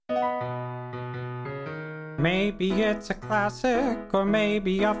Maybe it's a classic or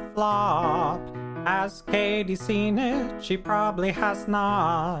maybe a flop. Has Katie seen it? She probably has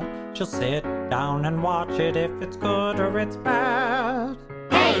not. She'll sit down and watch it if it's good or it's bad.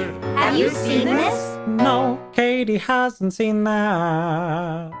 Hey, have you seen this? No, Katie hasn't seen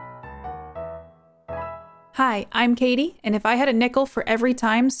that. Hi, I'm Katie, and if I had a nickel for every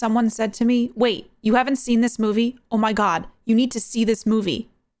time someone said to me, "Wait, you haven't seen this movie? Oh my God, you need to see this movie,"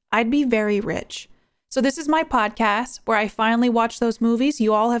 I'd be very rich. So this is my podcast where I finally watch those movies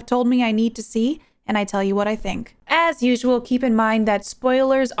you all have told me I need to see, and I tell you what I think. As usual, keep in mind that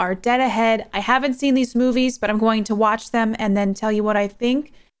spoilers are dead ahead. I haven't seen these movies, but I'm going to watch them and then tell you what I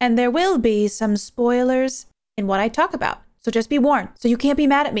think. And there will be some spoilers in what I talk about. So just be warned. So you can't be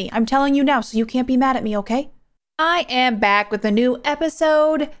mad at me. I'm telling you now, so you can't be mad at me, okay? I am back with a new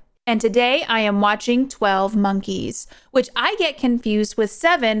episode. And today I am watching 12 Monkeys, which I get confused with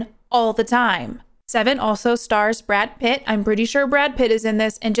Seven all the time. Seven also stars Brad Pitt. I'm pretty sure Brad Pitt is in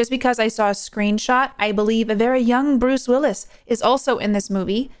this. And just because I saw a screenshot, I believe a very young Bruce Willis is also in this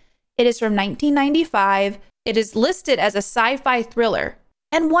movie. It is from 1995. It is listed as a sci-fi thriller.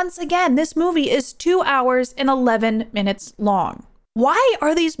 And once again, this movie is 2 hours and 11 minutes long. Why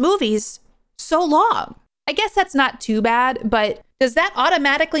are these movies so long? I guess that's not too bad, but does that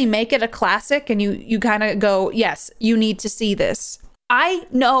automatically make it a classic? And you kind of go, yes, you need to see this. I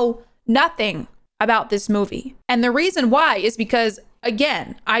know nothing about this movie. And the reason why is because,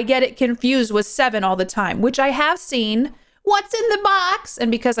 again, I get it confused with Seven all the time, which I have seen. What's in the box?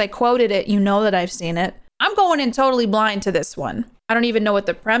 And because I quoted it, you know that I've seen it. I'm going in totally blind to this one. I don't even know what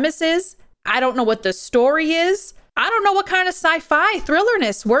the premise is. I don't know what the story is. I don't know what kind of sci-fi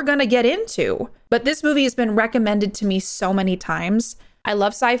thrillerness we're going to get into. But this movie has been recommended to me so many times. I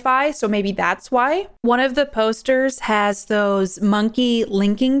love sci-fi, so maybe that's why. One of the posters has those monkey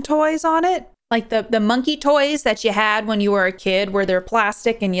linking toys on it. Like the monkey toys that you had when you were a kid where they're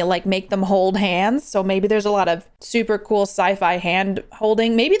plastic and you like make them hold hands. So maybe there's a lot of super cool sci-fi hand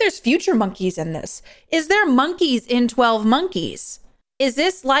holding. Maybe there's future monkeys in this. Is there monkeys in 12 Monkeys? Is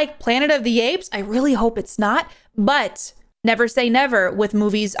this like Planet of the Apes? I really hope it's not, but never say never with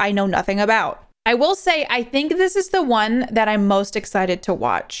movies I know nothing about. I will say, I think this is the one that I'm most excited to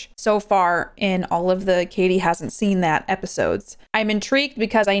watch so far in all of the Katie hasn't seen that episodes. I'm intrigued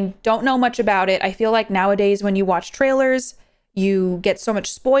because I don't know much about it. I feel like nowadays when you watch trailers, you get so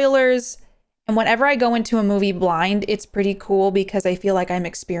much spoilers. And whenever I go into a movie blind, it's pretty cool because I feel like I'm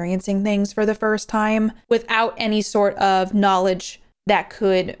experiencing things for the first time without any sort of knowledge that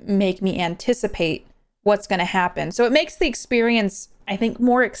could make me anticipate what's going to happen. So it makes the experience, I think,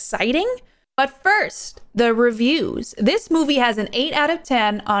 more exciting. But first, the reviews. This movie has an 8 out of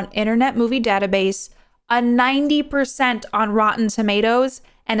 10 on Internet Movie Database, a 90% on Rotten Tomatoes,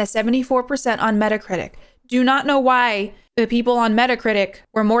 and a 74% on Metacritic. Do not know why the people on Metacritic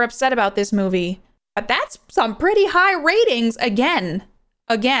were more upset about this movie, but that's some pretty high ratings again.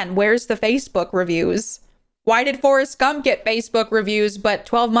 Where's the Facebook reviews? Why did Forrest Gump get Facebook reviews, but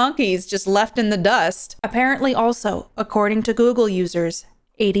 12 Monkeys just left in the dust? Apparently also, according to Google users,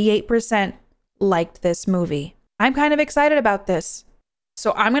 88% liked this movie. I'm kind of excited about this.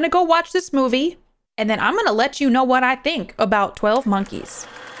 So I'm going to go watch this movie, and then I'm going to let you know what I think about 12 Monkeys.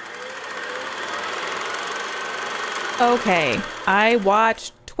 Okay, I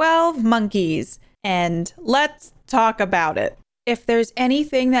watched 12 Monkeys, and let's talk about it. If there's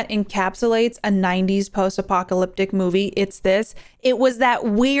anything that encapsulates a 90s post-apocalyptic movie, it's this. It was that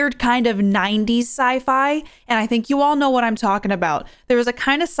weird kind of 90s sci-fi, and I think you all know what I'm talking about. There was a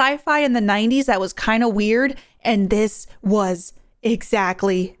kind of sci-fi in the 90s that was kind of weird, and this was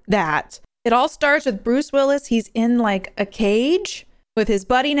exactly that. It all starts with Bruce Willis. He's in like a cage with his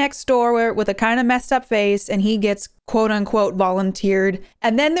buddy next door with a kind of messed up face, and he gets quote unquote volunteered.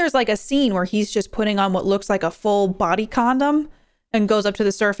 And then there's like a scene where he's just putting on what looks like a full body condom and goes up to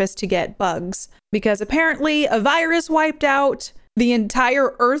the surface to get bugs because apparently a virus wiped out the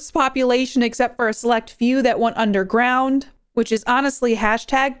entire Earth's population except for a select few that went underground, which is honestly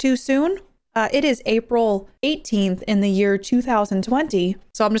hashtag too soon. It is April 18th in the year 2020,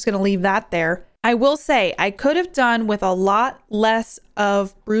 so I'm just going to leave that there. I will say I could have done with a lot less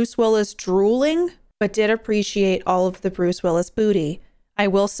of Bruce Willis drooling, but did appreciate all of the Bruce Willis booty. I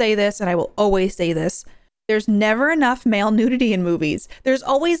will say this, and I will always say this. There's never enough male nudity in movies. There's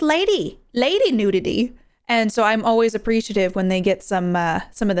always lady nudity. And so I'm always appreciative when they get some of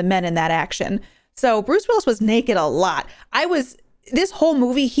the men in that action. So Bruce Willis was naked a lot. This whole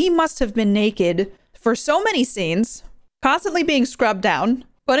movie, he must have been naked for so many scenes, constantly being scrubbed down,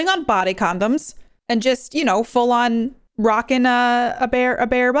 putting on body condoms, and just, full on rocking a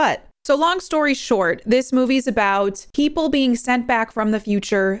bare butt. So long story short, this movie's about people being sent back from the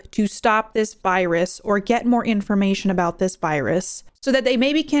future to stop this virus or get more information about this virus so that they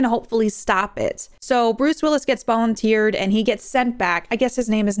maybe can hopefully stop it. So Bruce Willis gets volunteered and he gets sent back. I guess his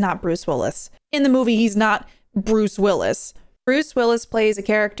name is not Bruce Willis. In the movie, he's not Bruce Willis. Bruce Willis plays a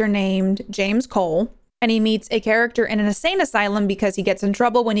character named James Cole, and he meets a character in an insane asylum because he gets in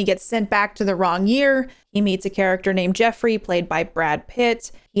trouble when he gets sent back to the wrong year. He meets a character named Jeffrey, played by Brad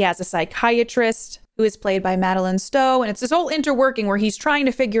Pitt. He has a psychiatrist who is played by Madeline Stowe. And it's this whole interworking where he's trying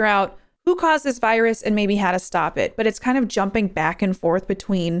to figure out who caused this virus and maybe how to stop it. But it's kind of jumping back and forth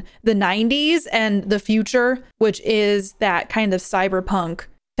between the 90s and the future, which is that kind of cyberpunk.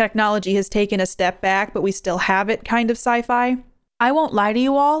 Technology has taken a step back, but we still have it kind of sci-fi. I won't lie to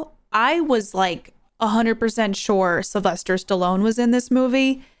you all. I was like 100% sure Sylvester Stallone was in this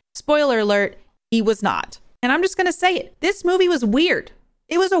movie. Spoiler alert, he was not. And I'm just going to say it. This movie was weird.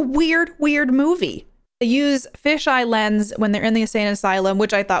 It was a weird movie. They use fisheye lens when they're in the insane asylum,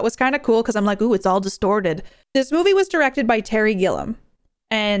 which I thought was kind of cool because I'm like, ooh, it's all distorted. This movie was directed by Terry Gilliam,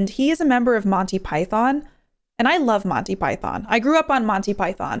 and he is a member of Monty Python. And I love Monty Python. I grew up on Monty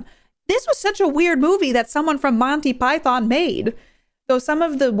Python. This was such a weird movie that someone from Monty Python made. Though some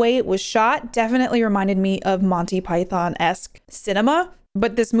of the way it was shot definitely reminded me of Monty Python-esque cinema,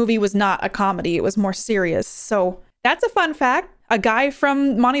 but this movie was not a comedy. It was more serious. So that's a fun fact. A guy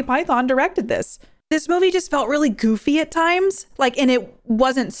from Monty Python directed this. This movie just felt really goofy at times. And it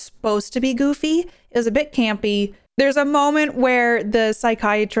wasn't supposed to be goofy. It was a bit campy. There's a moment where the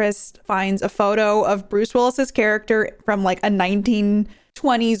psychiatrist finds a photo of Bruce Willis's character from a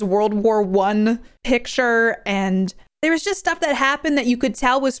 1920s World War I picture, and there was just stuff that happened that you could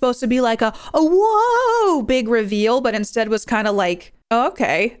tell was supposed to be a whoa big reveal, but instead was kind of oh,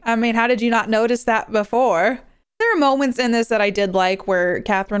 okay. I mean, how did you not notice that before? There are moments in this that I did like where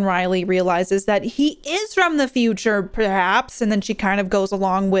Catherine Riley realizes that he is from the future, perhaps, and then she kind of goes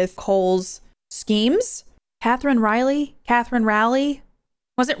along with Cole's schemes. Catherine Rowley?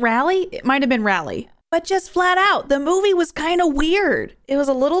 Was it Rally? It might have been Rally. But just flat out, the movie was kind of weird. It was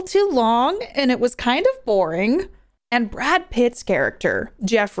a little too long and it was kind of boring. And Brad Pitt's character,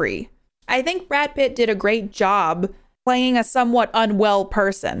 Jeffrey, I think Brad Pitt did a great job playing a somewhat unwell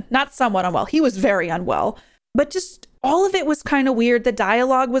person. Not somewhat unwell. He was very unwell. But just all of it was kind of weird. The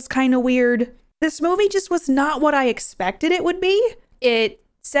dialogue was kind of weird. This movie just was not what I expected it would be. It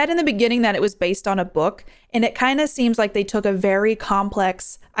said in the beginning that it was based on a book, and it kind of seems like they took a very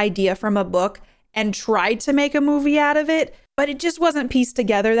complex idea from a book and tried to make a movie out of it, but it just wasn't pieced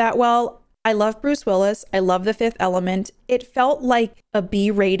together that well. I love Bruce Willis. I love The Fifth Element. It felt like a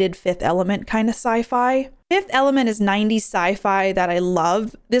B-rated Fifth Element kind of sci-fi. Fifth Element is 90s sci-fi that I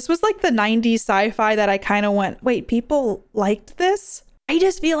love. This was like the 90s sci-fi that I kind of went, wait, people liked this? I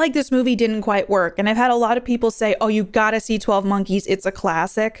just feel like this movie didn't quite work. And I've had a lot of people say, oh, you gotta see 12 Monkeys. It's a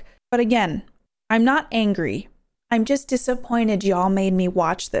classic. But again, I'm not angry. I'm just disappointed y'all made me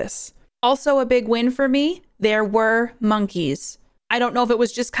watch this. Also a big win for me, there were monkeys. I don't know if it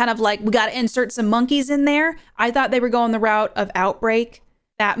was just kind of we gotta insert some monkeys in there. I thought they were going the route of Outbreak,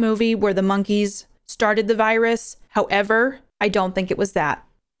 that movie where the monkeys started the virus. However, I don't think it was that.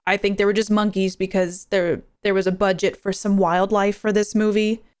 I think they were just monkeys because there was a budget for some wildlife for this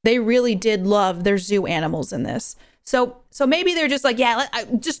movie. They really did love their zoo animals in this. So maybe they're just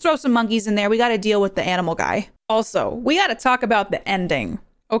just throw some monkeys in there. We got to deal with the animal guy. Also, we got to talk about the ending.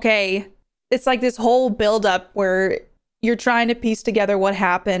 Okay. It's like this whole buildup where you're trying to piece together what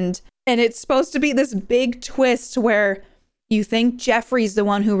happened. And it's supposed to be this big twist where you think Jeffrey's the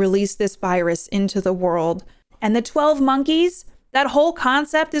one who released this virus into the world. And the 12 monkeys, that whole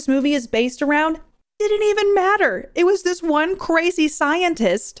concept this movie is based around, didn't even matter. It was this one crazy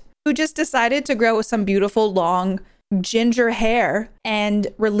scientist who just decided to grow some beautiful long ginger hair and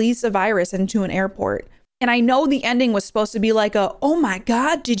release a virus into an airport. And I know the ending was supposed to be oh my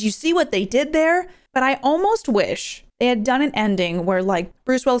God, did you see what they did there? But I almost wish they had done an ending where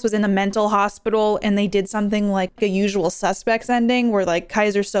Bruce Willis was in a mental hospital and they did something like a Usual Suspects ending where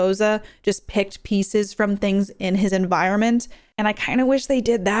Kaiser Soze just picked pieces from things in his environment. And I kind of wish they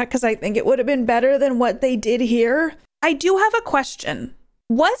did that because I think it would have been better than what they did here. I do have a question.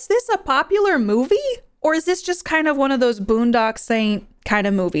 Was this a popular movie? Or is this just kind of one of those Boondock Saint kind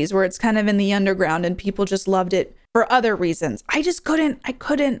of movies where it's kind of in the underground and people just loved it for other reasons? I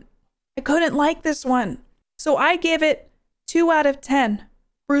couldn't like this one. So I give it 2 out of 10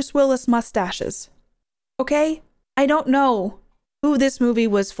 Bruce Willis mustaches. Okay? I don't know who this movie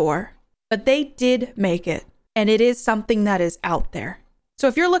was for, but they did make it. And it is something that is out there. So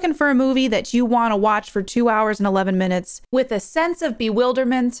if you're looking for a movie that you want to watch for 2 hours and 11 minutes with a sense of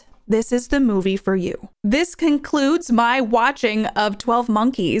bewilderment, this is the movie for you. This concludes my watching of 12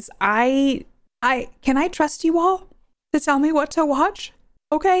 Monkeys. Can I trust you all to tell me what to watch?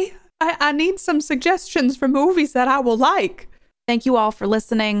 Okay, I need some suggestions for movies that I will like. Thank you all for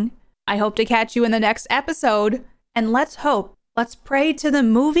listening. I hope to catch you in the next episode. And let's pray to the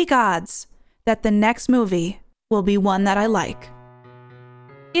movie gods that the next movie will be one that I like.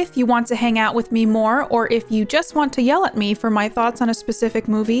 If you want to hang out with me more, or if you just want to yell at me for my thoughts on a specific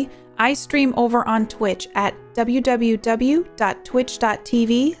movie, I stream over on Twitch at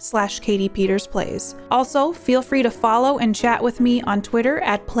www.twitch.tv/KatiePetersPlays. Also, feel free to follow and chat with me on Twitter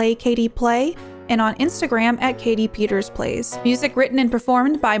at PlayKatiePlay and on Instagram at KatiePetersPlays. Music written and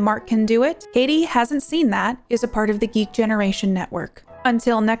performed by Mark Can Do It. Katie Hasn't Seen That is a part of the Geek Generation Network.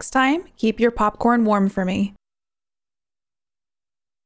 Until next time, keep your popcorn warm for me.